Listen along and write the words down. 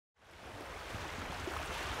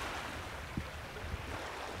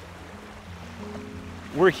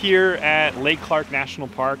We're here at Lake Clark National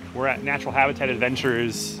Park. We're at Natural Habitat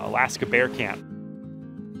Adventures Alaska Bear Camp.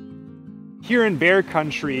 Here in bear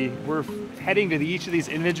country, we're heading to each of these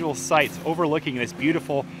individual sites overlooking this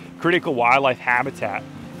beautiful critical wildlife habitat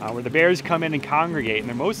where the bears come in and congregate, and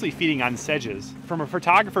they're mostly feeding on sedges. From a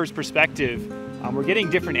photographer's perspective, we're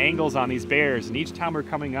getting different angles on these bears, and each time we're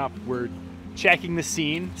coming up, we're checking the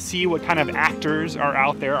scene, see what kind of actors are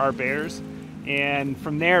out there, our bears, and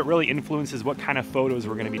from there it really influences what kind of photos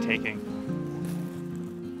we're going to be taking.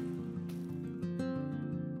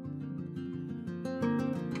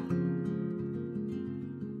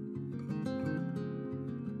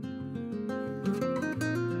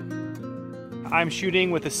 I'm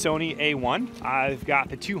shooting with a Sony A1. I've got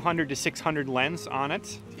the 200 to 600 lens on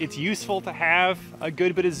it. It's useful to have a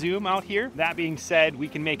good bit of zoom out here. That being said, we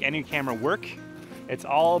can make any camera work. It's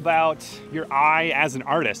all about your eye as an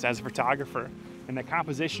artist, as a photographer, and the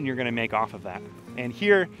composition you're gonna make off of that. And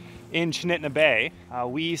here in Chinitna Bay,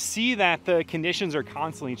 we see that the conditions are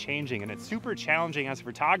constantly changing, and it's super challenging as a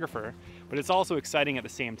photographer, but it's also exciting at the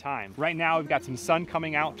same time. Right now, we've got some sun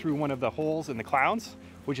coming out through one of the holes in the clouds,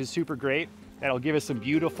 which is super great. That'll give us some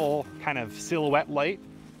beautiful kind of silhouette light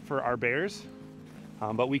for our bears.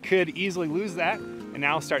 But we could easily lose that and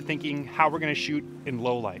now start thinking how we're gonna shoot in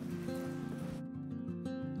low light.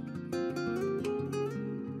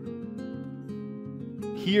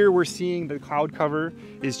 Here we're seeing the cloud cover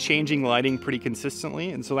is changing lighting pretty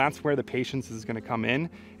consistently, and so that's where the patience is gonna come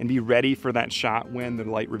in and be ready for that shot when the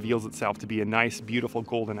light reveals itself to be a nice, beautiful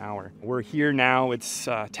golden hour. We're here now, it's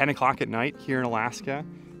 10 o'clock at night here in Alaska,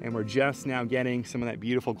 and we're just now getting some of that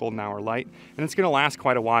beautiful golden hour light, and it's gonna last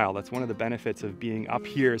quite a while. That's one of the benefits of being up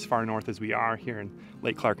here as far north as we are here in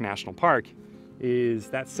Lake Clark National Park, is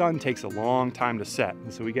that sun takes a long time to set,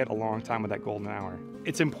 and so we get a long time with that golden hour.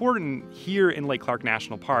 It's important here in Lake Clark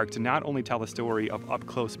National Park to not only tell the story of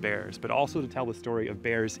up-close bears, but also to tell the story of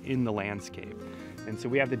bears in the landscape. And so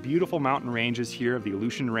we have the beautiful mountain ranges here of the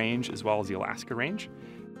Aleutian Range as well as the Alaska Range.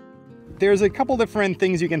 There's a couple different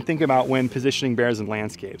things you can think about when positioning bears in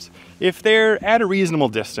landscapes. If they're at a reasonable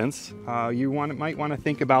distance, you might want to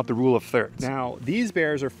think about the rule of thirds. Now, these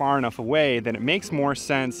bears are far enough away that it makes more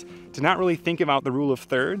sense to not really think about the rule of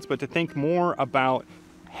thirds, but to think more about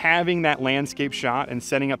having that landscape shot and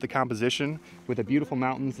setting up the composition with the beautiful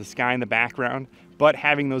mountains, the sky in the background, but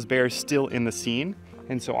having those bears still in the scene.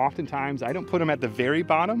 And so oftentimes I don't put them at the very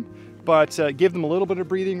bottom, but give them a little bit of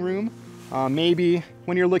breathing room. Maybe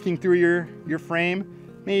when you're looking through your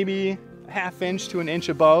frame, maybe a ½ inch to an inch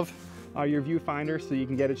above your viewfinder, so you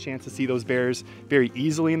can get a chance to see those bears very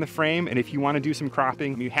easily in the frame. And if you want to do some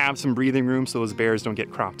cropping, you have some breathing room so those bears don't get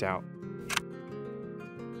cropped out.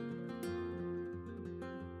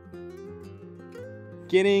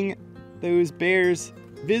 Getting those bears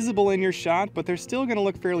visible in your shot, but they're still going to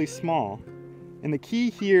look fairly small. And the key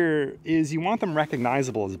here is you want them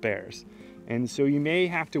recognizable as bears. And so you may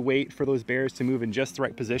have to wait for those bears to move in just the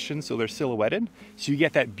right position so they're silhouetted, so you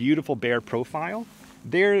get that beautiful bear profile.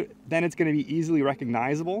 Then it's going to be easily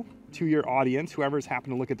recognizable to your audience, whoever's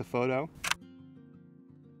happened to look at the photo.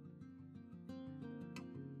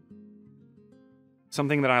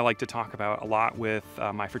 Something that I like to talk about a lot with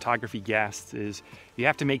my photography guests is you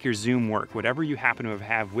have to make your zoom work. Whatever you happen to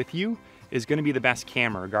have with you is going to be the best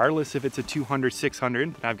camera, regardless if it's a 200,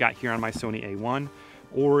 600 that I've got here on my Sony A1,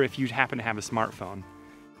 or if you happen to have a smartphone.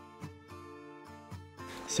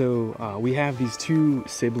 So we have these two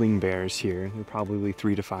sibling bears here. They're probably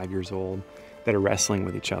 3 to 5 years old that are wrestling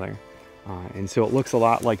with each other. And so it looks a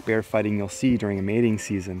lot like bear fighting you'll see during a mating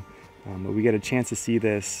season. But we get a chance to see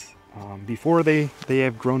this before they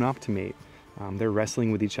have grown up to mate. They're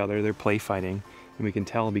wrestling with each other, they're play fighting, and we can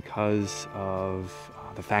tell because of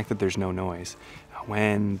the fact that there's no noise.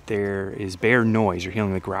 When there is bear noise, you're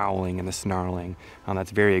hearing the growling and the snarling.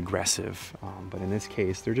 That's very aggressive. But in this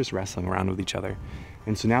case, they're just wrestling around with each other.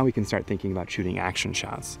 And so now we can start thinking about shooting action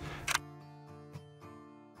shots.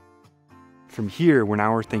 From here,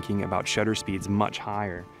 we're thinking about shutter speeds much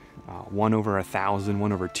higher. 1/1000,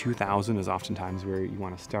 1/2000 is oftentimes where you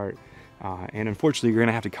want to start. And unfortunately, you're going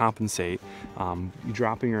to have to compensate. You're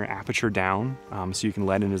dropping your aperture down so you can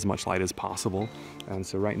let in as much light as possible. And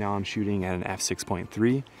so right now I'm shooting at an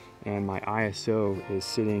f6.3, and my ISO is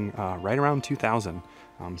sitting right around 2000.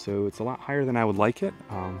 So it's a lot higher than I would like it,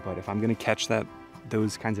 but if I'm going to catch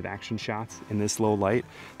those kinds of action shots in this low light,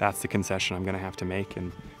 that's the concession I'm going to have to make,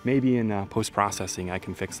 and maybe in post-processing I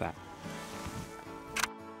can fix that.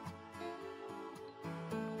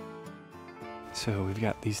 So we've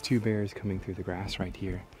got these two bears coming through the grass right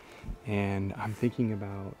here, and I'm thinking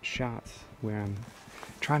about shots where I'm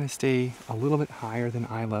trying to stay a little bit higher than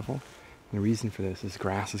eye level, The reason for this is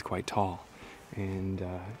grass is quite tall, and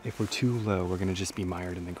if we're too low, we're gonna just be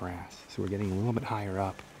mired in the grass. So we're getting a little bit higher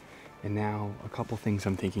up. And now a couple things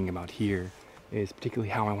I'm thinking about here is particularly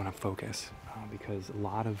how I wanna focus, because a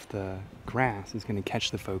lot of the grass is gonna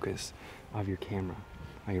catch the focus of your camera,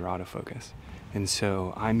 your autofocus. And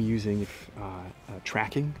so I'm using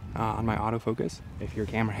tracking on my autofocus. If your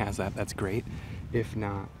camera has that, that's great. If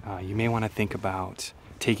not, you may wanna think about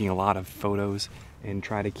taking a lot of photos and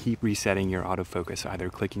try to keep resetting your autofocus, either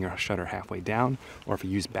clicking your shutter halfway down, or if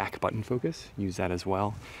you use back button focus, use that as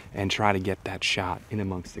well, and try to get that shot in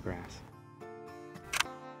amongst the grass.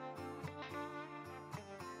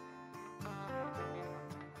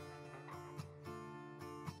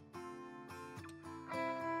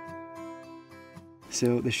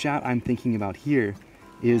 So the shot I'm thinking about here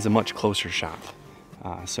is a much closer shot.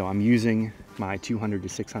 So I'm using my 200 to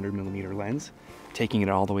 600 millimeter lens, taking it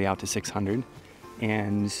all the way out to 600,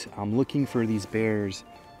 and I'm looking for these bears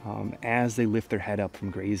as they lift their head up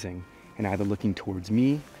from grazing, and either looking towards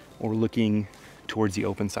me or looking towards the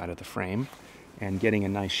open side of the frame and getting a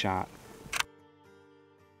nice shot.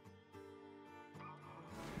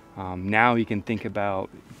 Now you can think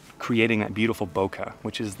about creating that beautiful bokeh,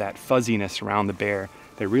 which is that fuzziness around the bear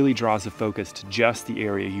that really draws the focus to just the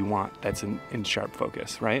area you want that's in sharp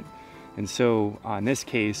focus, right? And so in this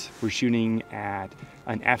case, we're shooting at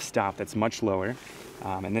an f-stop that's much lower.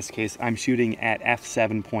 In this case, I'm shooting at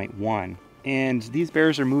f7.1. And these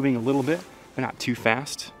bears are moving a little bit, but not too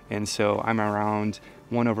fast. And so I'm around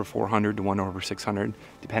 1/400 to 1/600,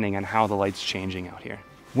 depending on how the light's changing out here.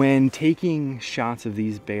 When taking shots of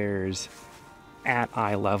these bears at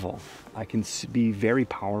eye level, it can be very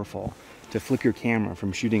powerful to flip your camera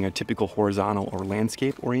from shooting a typical horizontal or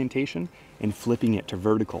landscape orientation and flipping it to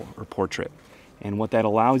vertical or portrait. And what that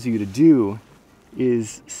allows you to do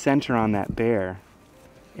is center on that bear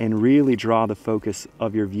and really draw the focus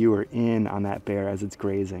of your viewer in on that bear as it's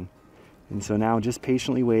grazing. And so now just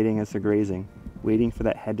patiently waiting as they're grazing, waiting for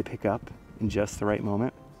that head to pick up in just the right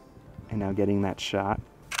moment, and now getting that shot.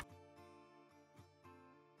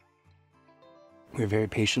 We're very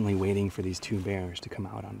patiently waiting for these two bears to come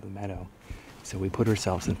out onto the meadow. So we put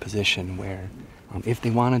ourselves in a position where if they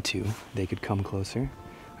wanted to, they could come closer.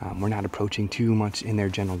 We're not approaching too much in their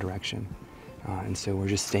general direction. And so we're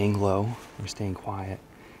just staying low, we're staying quiet,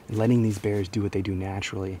 and letting these bears do what they do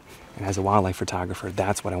naturally. And as a wildlife photographer,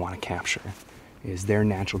 that's what I want to capture, is their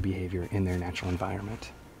natural behavior in their natural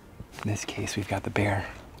environment. In this case, we've got the bear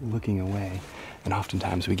looking away, and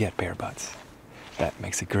oftentimes we get bear butts. That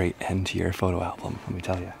makes a great end to your photo album, let me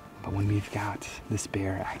tell you. But when we've got this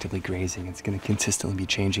bear actively grazing, it's going to consistently be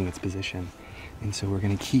changing its position. And so we're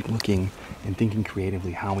going to keep looking and thinking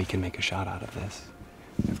creatively how we can make a shot out of this.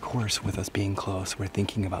 Of course, with us being close, we're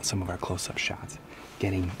thinking about some of our close-up shots,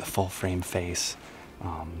 getting the full frame face,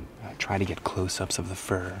 try to get close-ups of the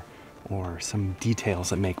fur, or some details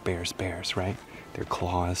that make bears bears, right? Their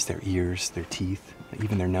claws, their ears, their teeth,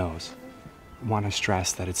 even their nose. Want to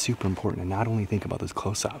stress that it's super important to not only think about those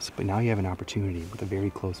close-ups, but now you have an opportunity with a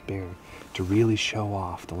very close bear to really show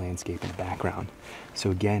off the landscape in the background.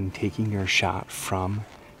 So again, taking your shot from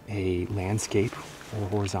a landscape or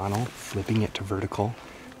horizontal, flipping it to vertical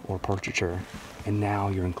or portraiture, and now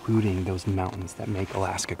you're including those mountains that make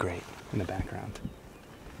Alaska great in the background.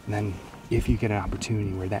 And then if you get an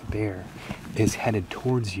opportunity where that bear is headed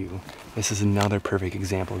towards you, this is another perfect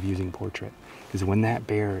example of using portrait. Because when that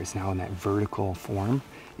bear is now in that vertical form,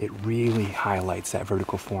 it really highlights that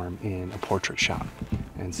vertical form in a portrait shot.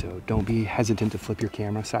 And so don't be hesitant to flip your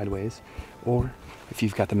camera sideways, or if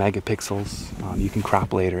you've got the megapixels, you can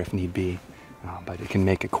crop later if need be, but it can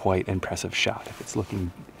make a quite impressive shot if it's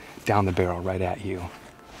looking down the barrel right at you.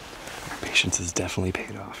 Our patience has definitely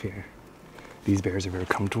paid off here. These bears are very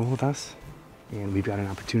comfortable with us, and we've got an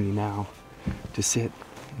opportunity now to sit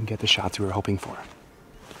and get the shots we were hoping for.